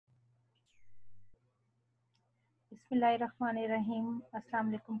Bismillahirrahmanirrahim.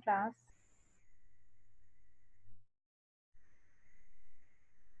 Assalamu alaikum class.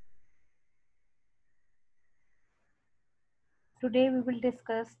 Today we will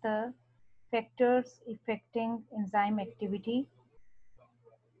discuss the factors affecting enzyme activity.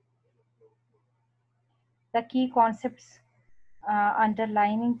 The key concepts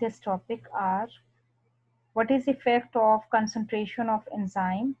underlining this topic are: what is effect of concentration of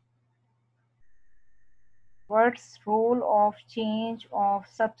enzyme? What's role of change of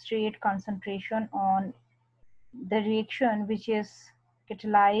substrate concentration on the reaction which is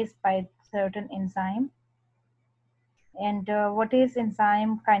catalyzed by certain enzyme? And what is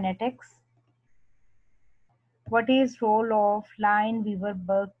enzyme kinetics? What is role of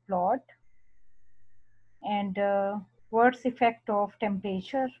Line-Weaver-Burk plot? And what's effect of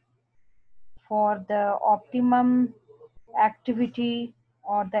temperature for the optimum activity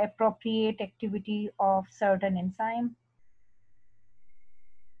or the appropriate activity of certain enzyme?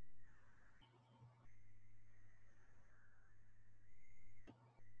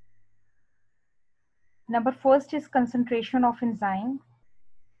 Number first is concentration of enzyme.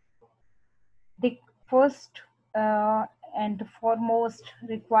 The first and foremost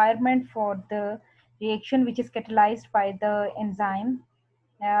requirement for the reaction which is catalyzed by the enzyme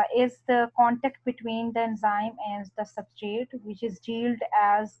is the contact between the enzyme and the substrate, which is deemed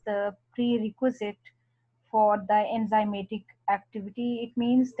as the prerequisite for the enzymatic activity. It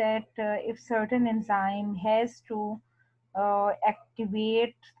means that if certain enzyme has to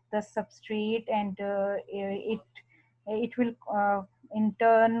activate the substrate, and it will in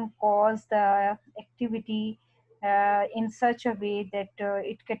turn cause the activity in such a way that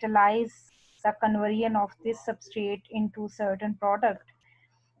it catalyzes the conversion of this substrate into certain product.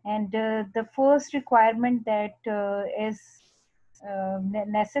 And the first requirement that is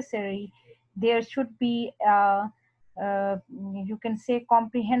necessary, there should be you can say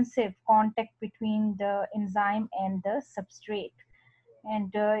comprehensive contact between the enzyme and the substrate.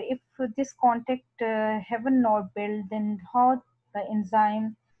 And if this contact haven't not built, then how the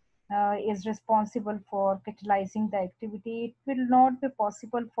enzyme is responsible for catalyzing the activity? It will not be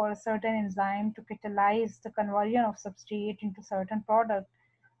possible for a certain enzyme to catalyze the conversion of substrate into certain product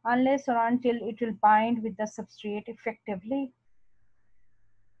unless or until it will bind with the substrate effectively.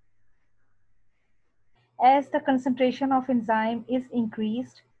 As the concentration of enzyme is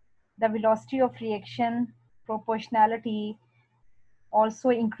increased, the velocity of reaction proportionality also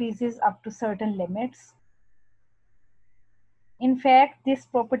increases up to certain limits. In fact, this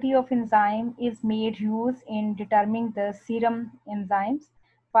property of enzyme is made use in determining the serum enzymes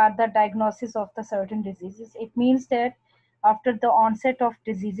for the diagnosis of the certain diseases. It means that after the onset of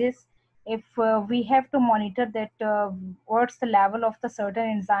diseases, if we have to monitor that what's the level of the certain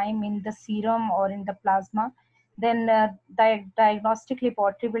enzyme in the serum or in the plasma, then the diagnostic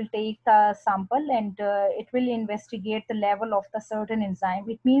laboratory will take the sample, and it will investigate the level of the certain enzyme.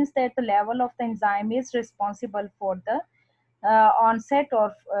 It means that the level of the enzyme is responsible for the onset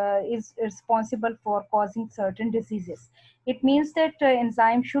or is responsible for causing certain diseases. It means that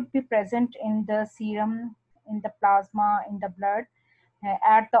enzyme should be present in the serum, in the plasma, in the blood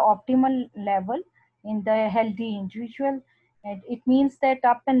at the optimal level in the healthy individual. And it means that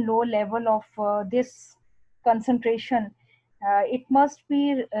up and low level of this concentration, it must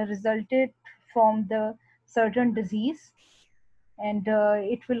be resulted from the certain disease, and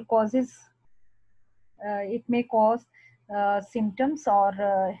it may cause symptoms, or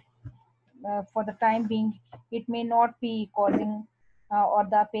for the time being it may not be causing or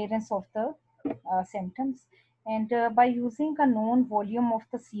the appearance of the symptoms. And by using a known volume of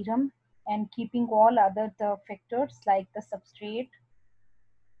the serum and keeping all other the factors like the substrate,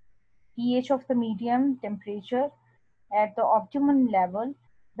 pH of the medium, temperature at the optimum level,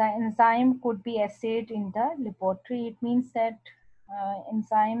 the enzyme could be assayed in the laboratory. It means that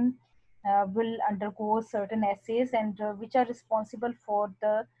enzyme will undergo certain assays, and which are responsible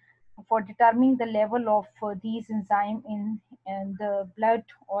for determining the level of these enzyme in the blood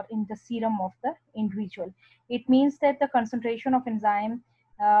or in the serum of the individual. It means that the concentration of enzyme,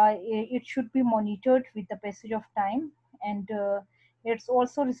 it should be monitored with the passage of time, and it's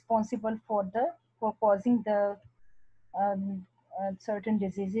also responsible for causing the certain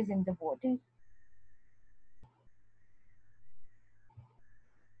diseases in the body.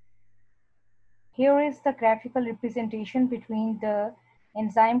 Here is the graphical representation between the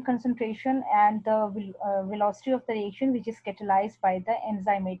enzyme concentration and the velocity of the reaction which is catalyzed by the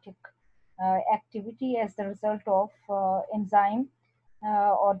enzymatic activity as the result of enzyme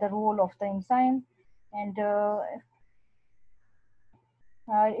or the role of the enzyme. And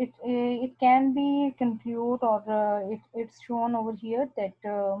It can be concluded, or it's shown over here that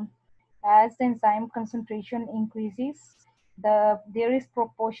as the enzyme concentration increases, there is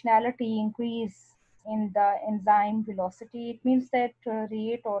proportionality increase in the enzyme velocity. It means that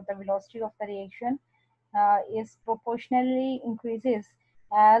rate or the velocity of the reaction is proportionally increases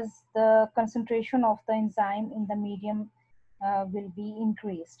as the concentration of the enzyme in the medium will be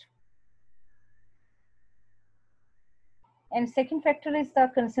increased. And second factor is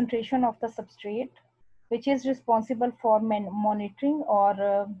the concentration of the substrate, which is responsible for monitoring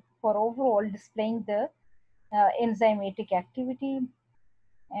or for overall displaying the enzymatic activity.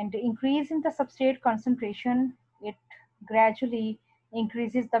 And increase in the substrate concentration, it gradually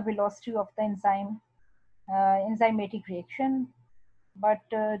increases the velocity of the enzymatic reaction. But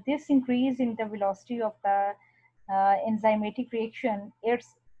this increase in the velocity of the enzymatic reaction,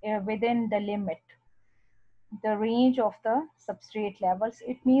 it's within the limit, the range of the substrate levels.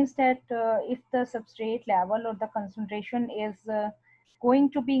 It means that if the substrate level or the concentration is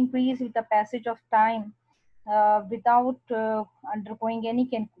going to be increased with the passage of time without undergoing any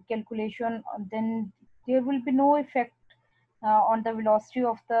calculation, then there will be no effect on the velocity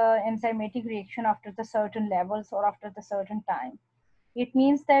of the enzymatic reaction after the certain levels or after the certain time. It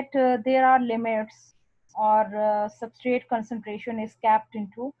means that there are limits, or substrate concentration is capped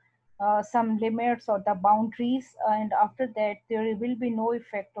into some limits or the boundaries, and after that there will be no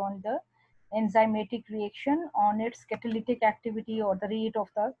effect on the enzymatic reaction, on its catalytic activity or the rate of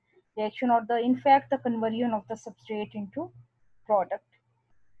the reaction, or the in fact the conversion of the substrate into product.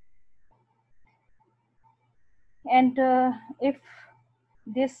 And if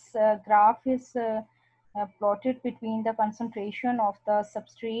this graph is plotted between the concentration of the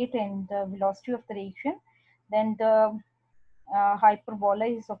substrate and the velocity of the reaction, then the hyperbola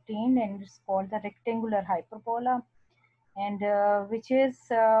is obtained, and it's called the rectangular hyperbola, and which is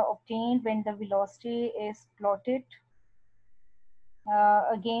obtained when the velocity is plotted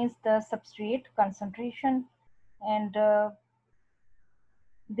against the substrate concentration. And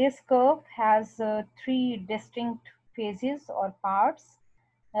this curve has three distinct phases or parts.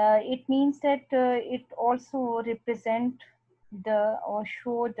 It means that it also represent the or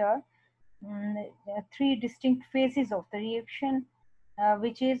show the three distinct phases of the reaction,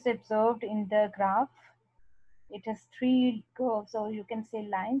 which is observed in the graph. It has three curves, or you can say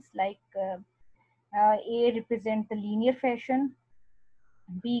lines, like A represent the linear fashion,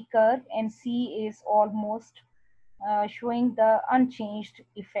 B curve, and C is almost showing the unchanged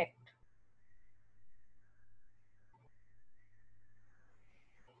effect.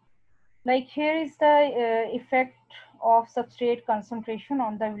 Like here is the effect of substrate concentration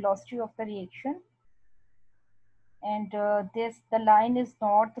on the velocity of the reaction. And this the line is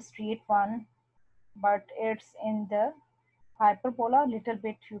not the straight one, but it's in the hyperbola little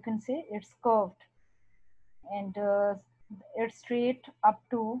bit, you can say it's curved, and it's straight up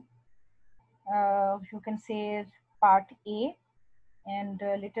to you can say part A, and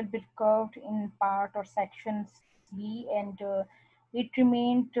a little bit curved in part or sections B, and it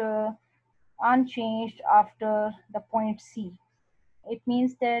remained unchanged after the point C. It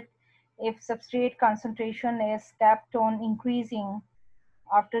means that if substrate concentration is kept on increasing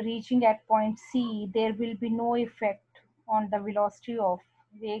after reaching at point C, there will be no effect on the velocity of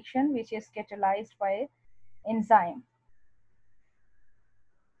reaction, which is catalyzed by enzyme.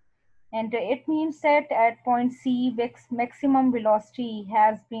 And it means that at point C, maximum velocity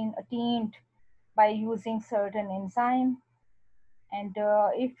has been attained by using certain enzyme. And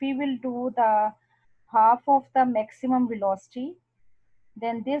if we will do the half of the maximum velocity,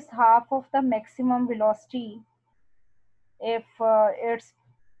 then this half of the maximum velocity, if it's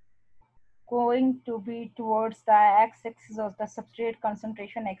going to be towards the x-axis of the substrate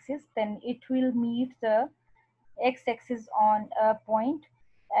concentration axis, then it will meet the x-axis on a point,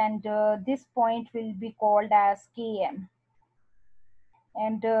 and this point will be called as Km.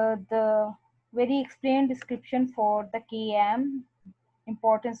 And the very explained description for the Km,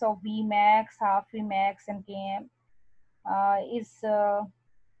 importance of Vmax, half Vmax, and Km is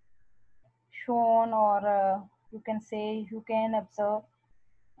shown, or you can say you can observe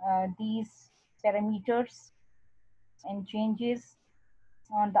these parameters and changes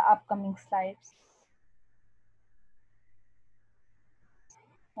on the upcoming slides.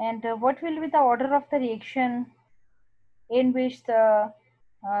 And what will be the order of the reaction in which the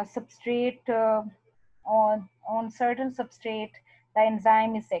substrate on certain substrate the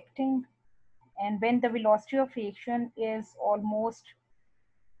enzyme is acting, and when the velocity of reaction is almost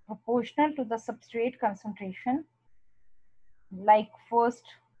proportional to the substrate concentration, like first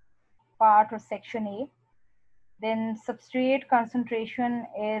part or section A, then substrate concentration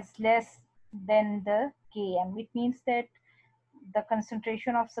is less than the Km. It means that the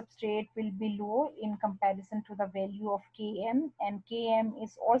concentration of substrate will be low in comparison to the value of Km, and Km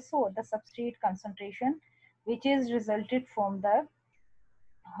is also the substrate concentration which is resulted from the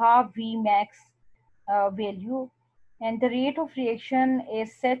half Vmax value, and the rate of reaction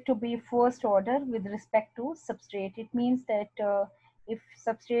is said to be first order with respect to substrate. It means that if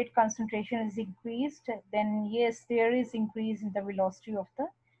substrate concentration is increased, then yes, there is increase in the velocity of the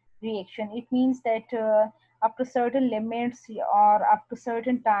reaction. It means that up to certain limits or up to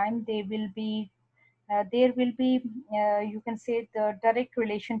certain time, there will be, you can say, the direct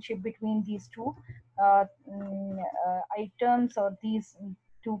relationship between these two items or these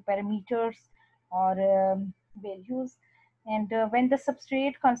two parameters or values. And when the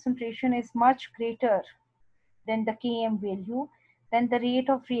substrate concentration is much greater than the Km value, then the rate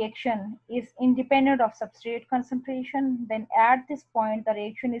of reaction is independent of substrate concentration. Then at this point, the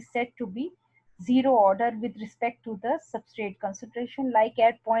reaction is said to be zero order with respect to the substrate concentration, like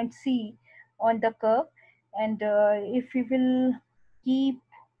at point C on the curve. And if we will keep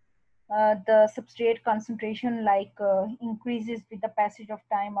the substrate concentration increases with the passage of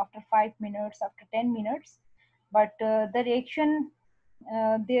time after 5 minutes, after 10 minutes, but the reaction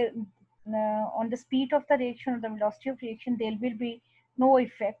there on the speed of the reaction or the velocity of reaction, there will be no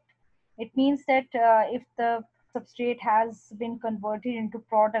effect. It means that if the substrate has been converted into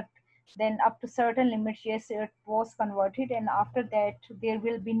product, then up to certain limits, yes, it was converted, and after that, there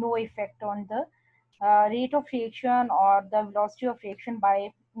will be no effect on the rate of reaction or the velocity of reaction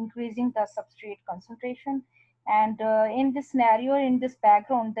by increasing the substrate concentration. And in this scenario, in this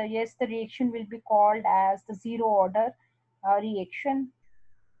background, yes, the reaction will be called as the zero order reaction.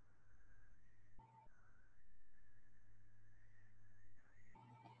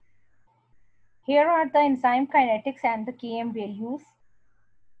 Here are the enzyme kinetics and the Km values.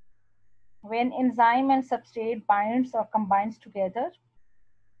 When enzyme and substrate binds or combines together,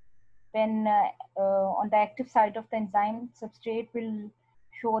 when on the active side of the enzyme, substrate will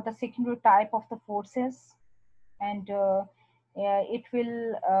show the secondary type of the forces, and it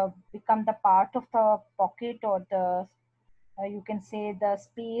will become the part of the pocket or the you can say the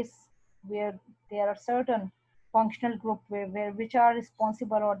space where there are certain functional group which are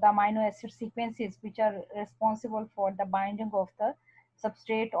responsible, or the amino acid sequences which are responsible for the binding of the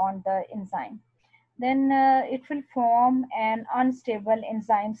substrate on the enzyme. Then it will form an unstable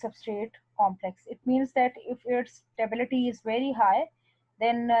enzyme substrate complex. It means that if its stability is very high,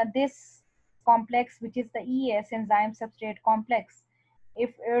 then this complex, which is the ES enzyme substrate complex,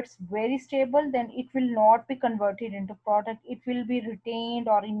 if it's very stable, then it will not be converted into product. It will be retained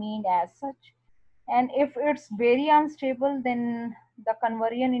or remained as such. And if it's very unstable, then the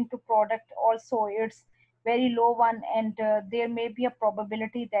conversion into product also it's very low one, and there may be a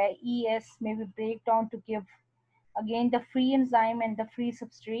probability that ES may be break down to give again the free enzyme and the free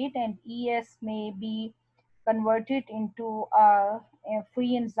substrate, and ES may be converted into a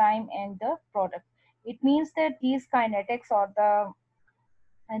free enzyme and the product. It means that these kinetics or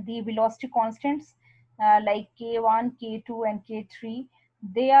the velocity constants like K1, K2, and K3,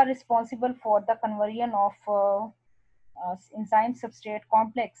 they are responsible for the conversion of enzyme substrate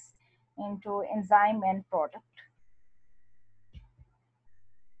complex into enzyme and product.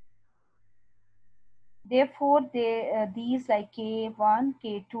 Therefore, these like K1,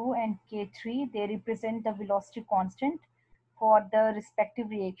 K2, and K3, they represent the velocity constant for the respective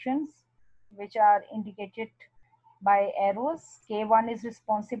reactions, which are indicated by arrows. K1 is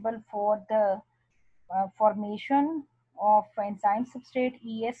responsible for the formation of enzyme substrate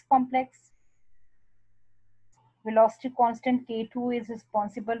ES complex. Velocity constant K2 is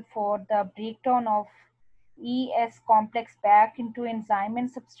responsible for the breakdown of ES complex back into enzyme and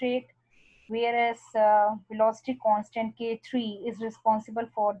substrate, whereas velocity constant K3 is responsible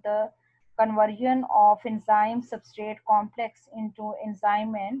for the conversion of enzyme substrate complex into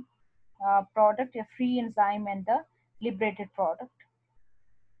enzyme and product, a free enzyme and the liberated product.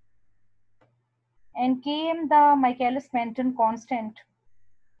 And Km, the Michaelis-Menten constant,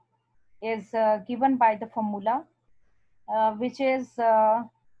 is given by the formula, which is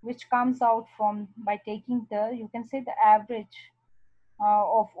which comes out from by taking the, you can say, the average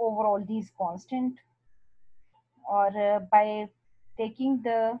of overall these constant, or by taking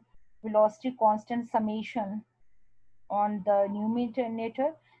the velocity constant summation on the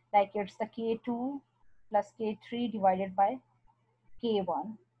numerator, like it's the K2 plus K3 divided by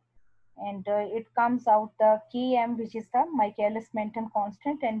K1, and it comes out the Km, which is the Michaelis-Menten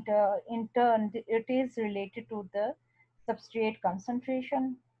constant, and in turn it is related to the substrate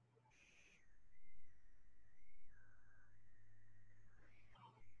concentration.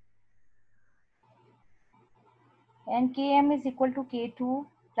 and Km is equal to K2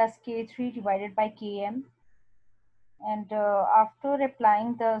 plus K3 divided by Km. And after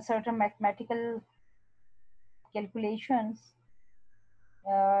applying the certain mathematical calculations,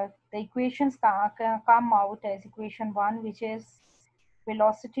 the equations come out as equation 1, which is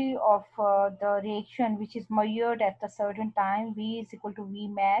velocity of the reaction which is measured at a certain time, V is equal to V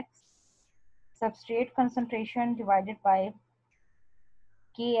max, substrate concentration divided by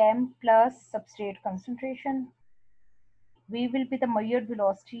Km plus substrate concentration. V will be the measured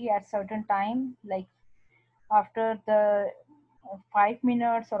velocity at certain time, like after the 5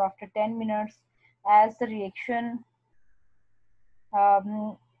 minutes or after 10 minutes, as the reaction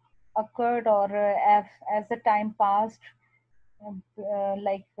um, occurred, or as the time passed,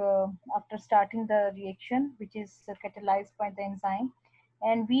 after starting the reaction which is catalyzed by the enzyme.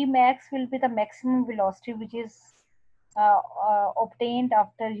 And V max will be the maximum velocity which is obtained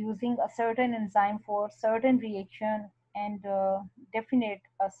after using a certain enzyme for certain reaction and definite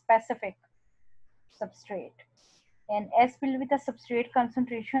a specific substrate. And S will be the substrate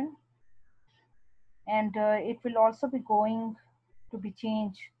concentration, and it will also be going to be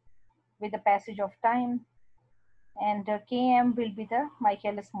changed with the passage of time. And Km will be the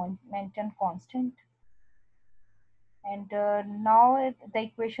Michaelis-Menten constant. And now the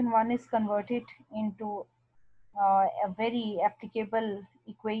equation 1 is converted into a very applicable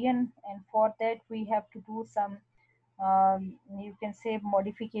equation, and for that we have to do some, you can say,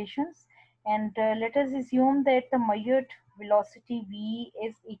 modifications. And let us assume that the measured velocity V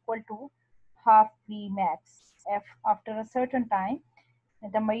is equal to half V max. If after a certain time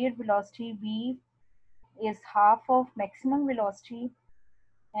the measured velocity V is half of maximum velocity,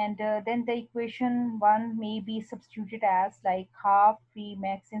 and then the equation 1 may be substituted as like half V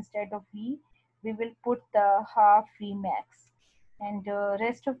max. Instead of V, we will put the half V max, and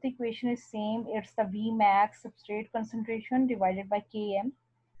rest of the equation is same. It's the V max substrate concentration divided by Km,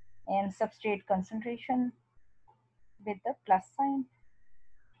 and substrate concentration with the plus sign.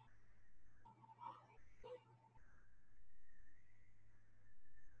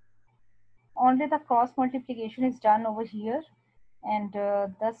 Only the cross multiplication is done over here, and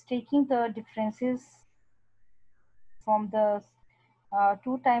thus taking the differences from the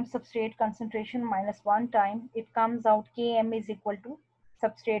 2 times substrate concentration minus 1 time, it comes out Km is equal to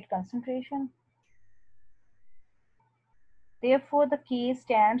substrate concentration. Therefore, the K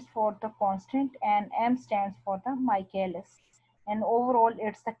stands for the constant and M stands for the Michaelis. And overall,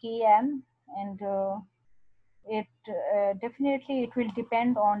 it's the Km, and it definitely it will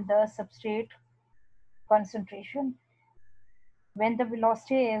depend on the substrate concentration when the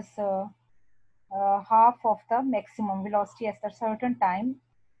velocity is half of the maximum velocity at a certain time,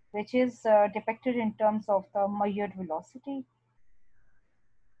 which is depicted in terms of the measured velocity.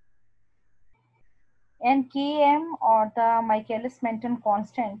 And Km, or the Michaelis-Menten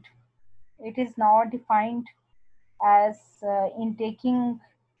constant, it is now defined as in taking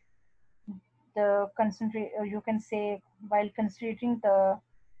the concentrate, you can say, while considering the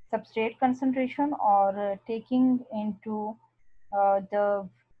substrate concentration, or taking into the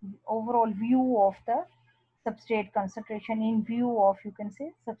overall view of the substrate concentration, in view of, you can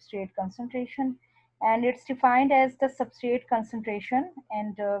say, substrate concentration. And it's defined as the substrate concentration,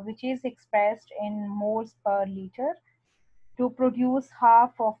 and which is expressed in moles per liter to produce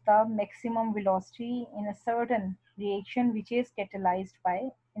half of the maximum velocity in a certain reaction which is catalyzed by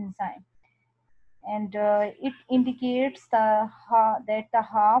enzyme. And it indicates that the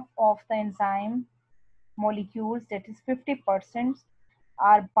half of the enzyme molecules, that is 50%,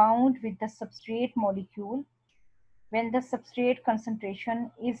 are bound with the substrate molecule when the substrate concentration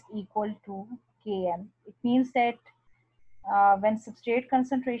is equal to Km. It means that when substrate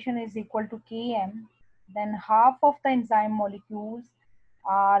concentration is equal to Km, then half of the enzyme molecules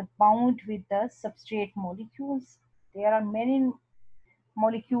are bound with the substrate molecules. There are many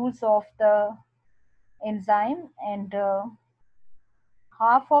molecules of the enzyme, and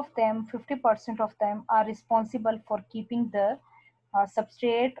half of them, 50% of them, are responsible for keeping the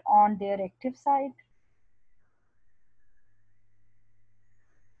substrate on their active site.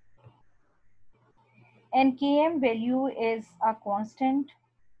 And Km value is a constant,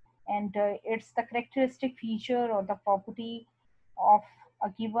 and it's the characteristic feature or the property of a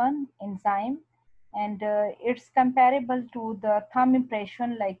given enzyme, and it's comparable to the thumb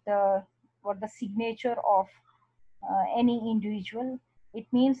impression, like the or the signature of any individual. It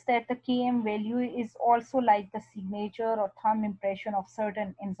means that the Km value is also like the signature or thumb impression of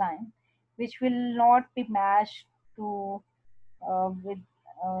certain enzyme, which will not be matched to with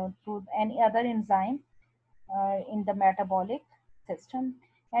to any other enzyme in the metabolic system.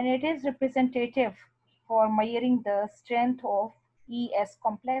 And it is representative for measuring the strength of ES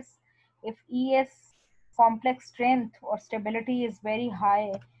complex. If ES complex strength or stability is very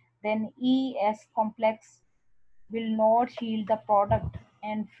high, then ES complex will not yield the product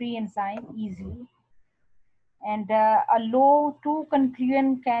and free enzyme easily. And a low 2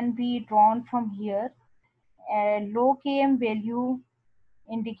 conclusion can be drawn from here. A low Km value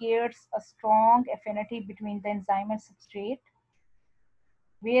indicates a strong affinity between the enzyme and substrate,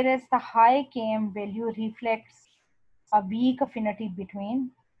 whereas the high Km value reflects a weak affinity between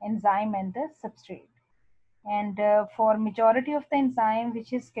enzyme and the substrate. And for majority of the enzyme,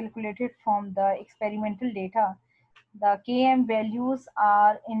 which is calculated from the experimental data, the Km values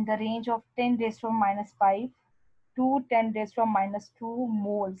are in the range of 10 raised to minus 5 to 10 raised to minus 2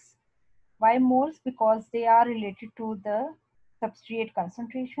 moles. Why moles? Because they are related to the substrate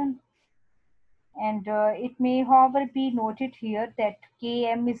concentration. And it may, however, be noted here that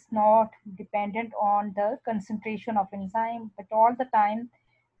Km is not dependent on the concentration of enzyme, but all the time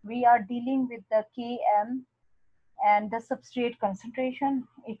we are dealing with the Km and the substrate concentration.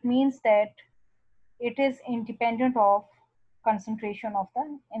 It means that it is independent of concentration of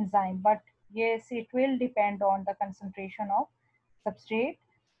the enzyme, but yes, it will depend on the concentration of substrate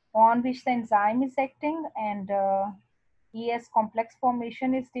on which the enzyme is acting, and ES complex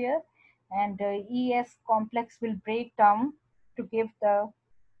formation is there, and ES complex will break down to give the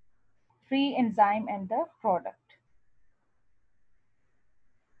free enzyme and the product.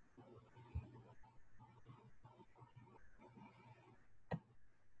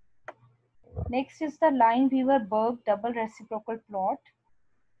 Next is the Lineweaver-Burke double reciprocal plot,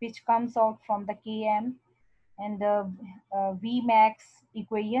 which comes out from the Km and the Vmax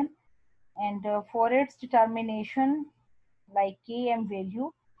equation. And for its determination, like Km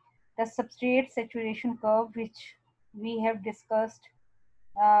value, the substrate saturation curve, which we have discussed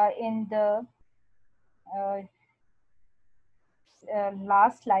in the uh,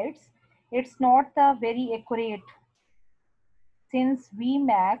 last slides, it's not the very accurate since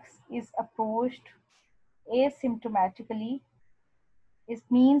Vmax is approached asymptomatically. It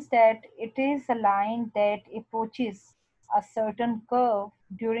means that it is a line that approaches a certain curve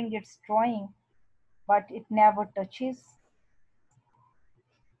during its drawing, but it never touches.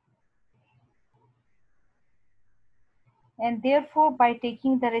 And therefore, by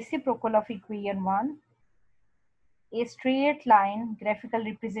taking the reciprocal of equation 1, a straight line graphical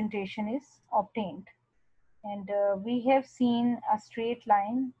representation is obtained. And we have seen a straight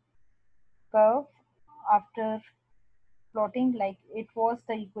line curve after plotting, like it was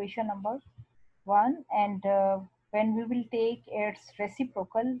the equation number 1. And when we will take its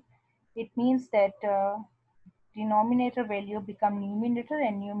reciprocal, it means that denominator value become numerator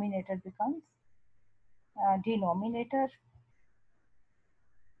and numerator becomes denominator.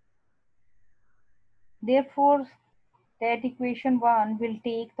 Therefore, that equation 1 will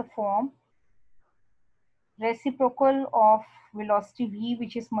take the form reciprocal of velocity v,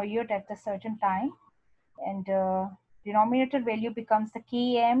 which is measured at a certain time, and denominator value becomes the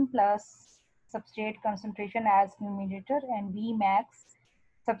Km plus substrate concentration as numerator and V max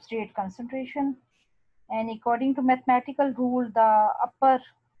substrate concentration. And according to mathematical rule, the upper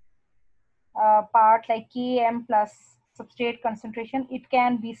part like Km plus substrate concentration, it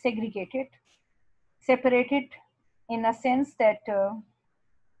can be separated in a sense that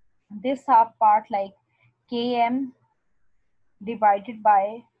this half part like Km divided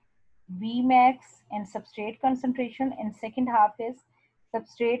by Vmax and substrate concentration, and second half is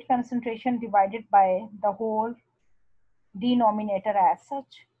substrate concentration divided by the whole denominator as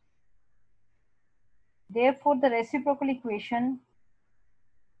such. Therefore, the reciprocal equation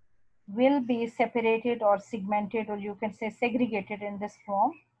will be separated or segmented, or you can say segregated in this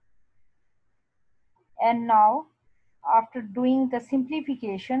form. And now, after doing the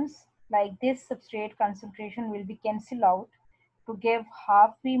simplifications, like this substrate concentration will be cancelled out to give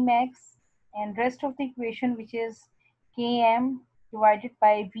half Vmax, and rest of the equation, which is Km divided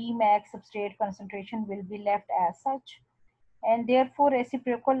by Vmax substrate concentration, will be left as such. And therefore,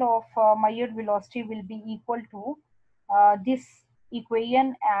 reciprocal of measured velocity will be equal to this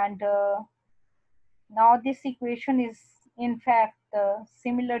equation. And now this equation is in fact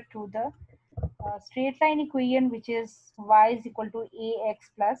similar to the straight line equation, which is y is equal to ax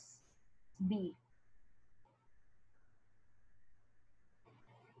plus b.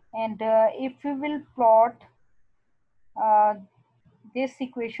 And if we will plot uh, this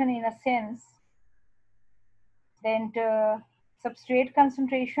equation in a sense, then substrate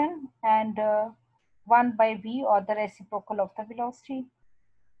concentration and 1 by v, or the reciprocal of the velocity,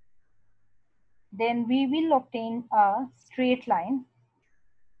 then we will obtain a straight line.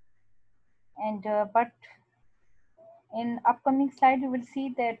 And but in upcoming slide, you will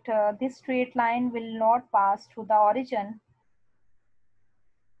see that this straight line will not pass through the origin,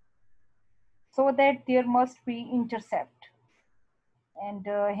 so that there must be intercept. And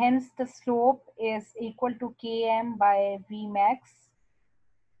hence the slope is equal to Km by V max,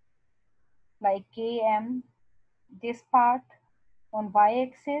 like Km, this part on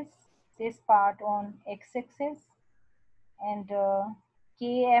y-axis, this part on x-axis, and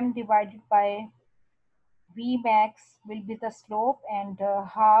Km divided by V max will be the slope, and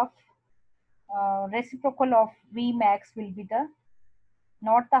half reciprocal of V max will be the,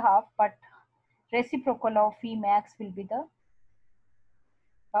 not the half, but reciprocal of V max will be the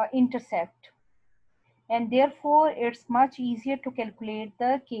intercept. And therefore, it's much easier to calculate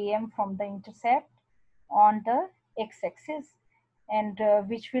the Km from the intercept on the x-axis, and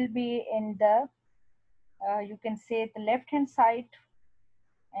which will be in the, you can say, the left hand side,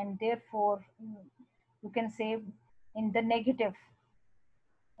 and therefore you can say in the negative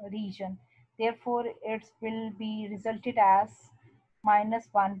region. Therefore, it will be resulted as minus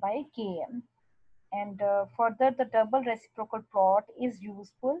 1 by Km. And further, the double reciprocal plot is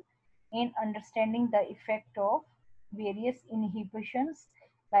useful in understanding the effect of various inhibitions,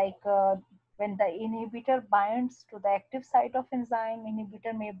 like when the inhibitor binds to the active site of enzyme,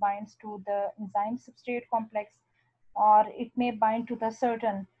 inhibitor may binds to the enzyme substrate complex, or it may bind to the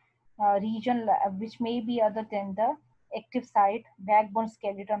certain region which may be other than the active site backbone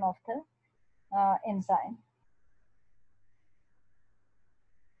skeleton of the enzyme.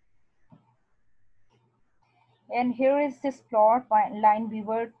 And here is this plot,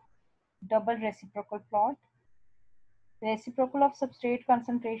 Lineweaver double reciprocal plot. Reciprocal of substrate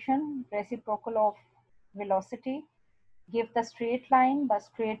concentration, reciprocal of velocity give the straight line, but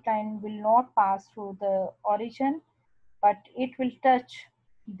straight line will not pass through the origin, but it will touch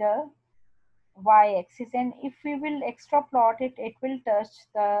the y-axis. And if we will extra plot it, it will touch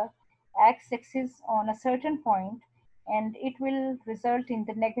the x-axis on a certain point, and it will result in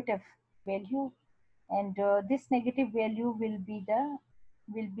the negative value. And this negative value will be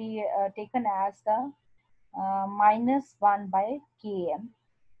taken as the minus 1 by Km.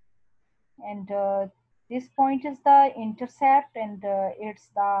 And this point is the intercept, and it's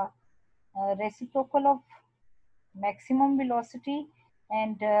the reciprocal of maximum velocity,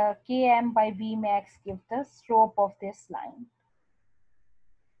 and Km by V max give the slope of this line.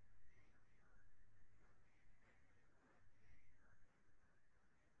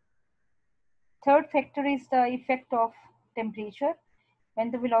 Third factor is the effect of temperature.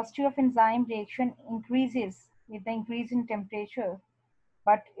 When the velocity of enzyme reaction increases with the increase in temperature,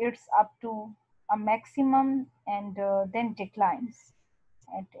 but it's up to a maximum, and then declines.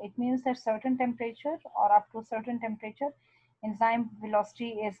 And it means that certain temperature or up to a certain temperature, enzyme velocity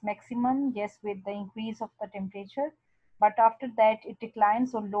is maximum, yes, with the increase of the temperature, but after that it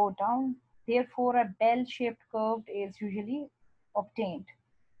declines or low down. Therefore, a bell-shaped curve is usually obtained.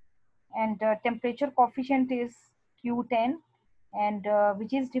 And temperature coefficient is Q10, and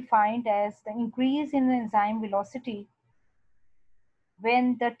which is defined as the increase in the enzyme velocity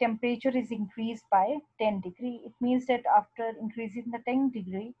when the temperature is increased by 10 degree. It means that after increasing the 10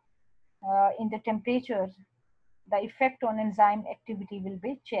 degree in the temperature, the effect on enzyme activity will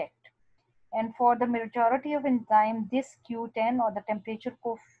be checked. And for the majority of enzyme, this Q10 or the temperature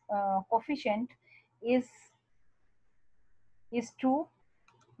coefficient is 2,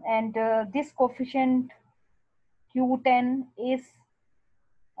 and this coefficient Q10 is,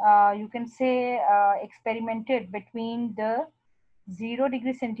 you can say, experimented between the 0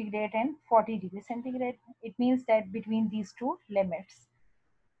 degree centigrade and 40 degree centigrade. It means that between these two limits.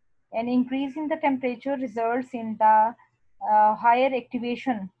 An increase in the temperature results in the higher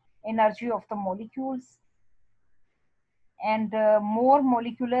activation energy of the molecules, and more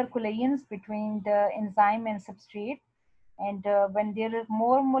molecular collisions between the enzyme and substrate. And when there are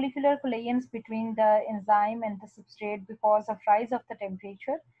more molecular collisions between the enzyme and the substrate because of rise of the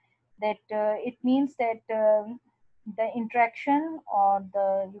temperature, that it means that the interaction, or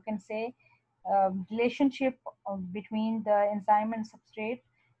the, you can say, relationship between the enzyme and substrate,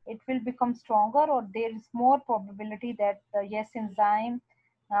 it will become stronger, or there is more probability that the yes enzyme,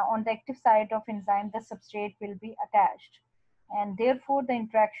 on the active side of enzyme, the substrate will be attached, and therefore the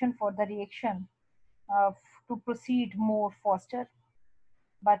interaction for the reaction uh, to proceed more faster.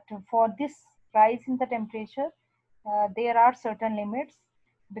 But for this rise in the temperature, there are certain limits,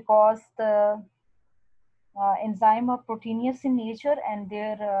 because the enzyme are proteinous in nature, and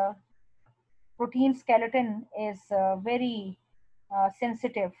their protein skeleton is very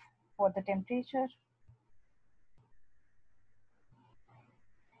sensitive for the temperature.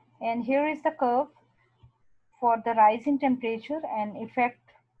 And here is the curve for the rise in temperature and effect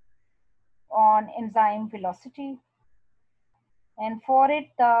on enzyme velocity. And for it,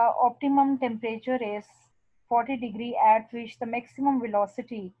 the optimum temperature is 40 degree at which the maximum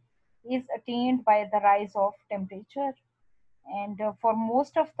velocity is attained by the rise of temperature. And for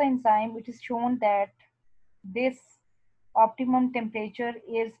most of the enzyme, it is shown that this optimum temperature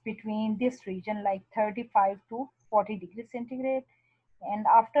is between this region, like 35 to 40 degrees centigrade. And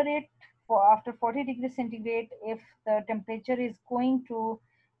after it, for after 40 degrees centigrade, if the temperature is going to,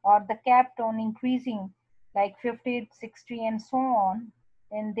 or the capped on increasing like 50, 60, and so on,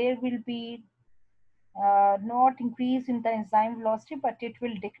 then there will be not increase in the enzyme velocity, but it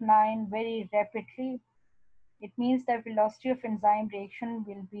will decline very rapidly. It means the velocity of enzyme reaction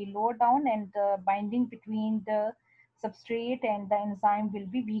will be lower down, and the binding between the substrate and the enzyme will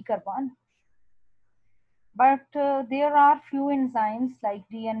be weaker one. But there are few enzymes like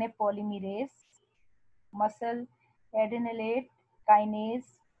DNA polymerase, muscle adenylate kinase,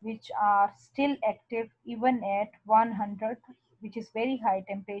 which are still active even at 100, which is very high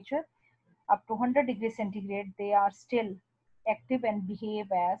temperature, up to 100 degrees centigrade. They are still active and behave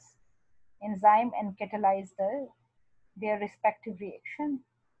as enzyme and catalyze their respective reaction.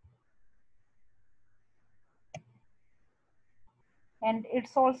 And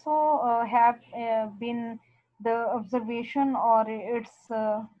it's also have been the observation, or it's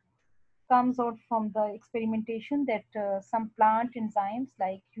comes out from the experimentation that some plant enzymes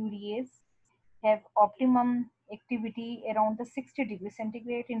like urease have optimum activity around the 60 degrees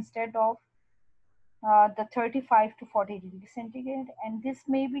centigrade instead of the 35 to 40 degrees centigrade. And this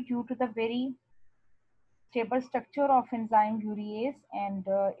may be due to the very stable structure of enzyme urease and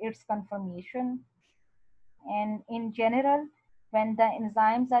its conformation. And in general, when the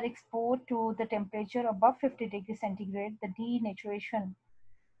enzymes are exposed to the temperature above 50 degrees centigrade, the denaturation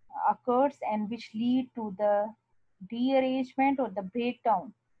occurs, and which lead to the dearrangement or the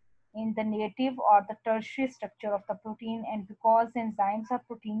breakdown in the native or the tertiary structure of the protein. And because enzymes are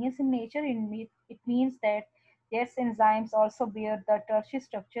proteinous in nature, it means that yes, enzymes also bear the tertiary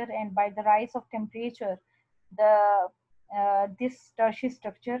structure, and by the rise of temperature, the this tertiary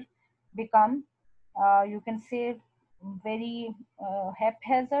structure become, you can say, very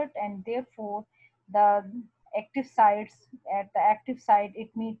haphazard, and therefore the active sites at the active site, it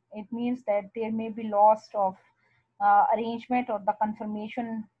means that there may be loss of arrangement or the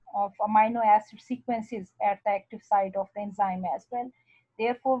conformation of amino acid sequences at the active site of the enzyme as well.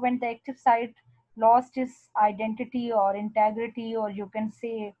 Therefore, when the active site lost its identity or integrity, or you can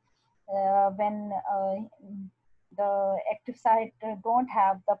say when the active site don't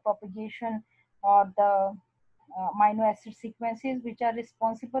have the propagation or the amino acid sequences which are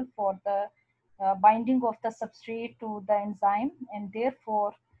responsible for the binding of the substrate to the enzyme, and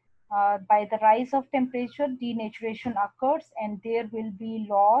therefore by the rise of temperature, denaturation occurs, and there will be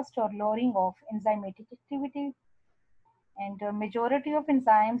loss or lowering of enzymatic activity. And majority of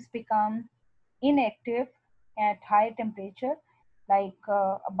enzymes become inactive at high temperature, like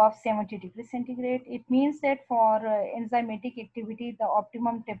above 70 degrees centigrade. It means that for enzymatic activity, the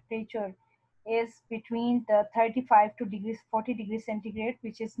optimum temperature is between the 35 to degrees 40 degrees centigrade,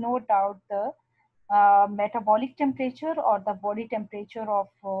 which is no doubt the metabolic temperature or the body temperature of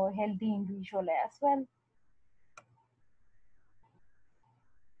healthy individual as well.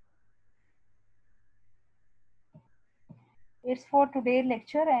 It's for today's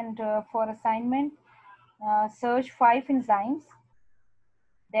lecture, and for assignment, search 5 enzymes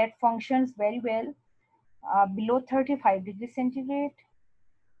that functions very well below 35 degrees centigrade,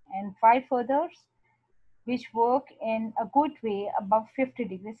 and 5 others which work in a good way above 50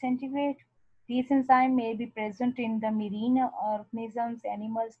 degrees centigrade. These enzymes may be present in the marine organisms,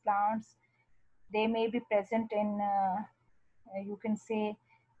 animals, plants. They may be present in, you can say,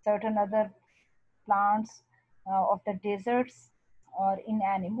 certain other plants of the deserts or in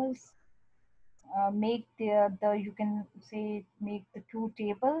animals. Make the you can say make the two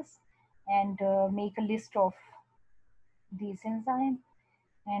tables, and make a list of these enzymes,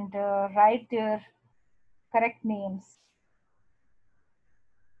 and write their correct names.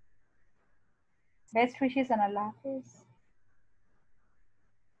 Best wishes and Allah Hafiz.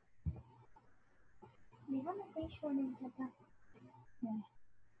 Yeah.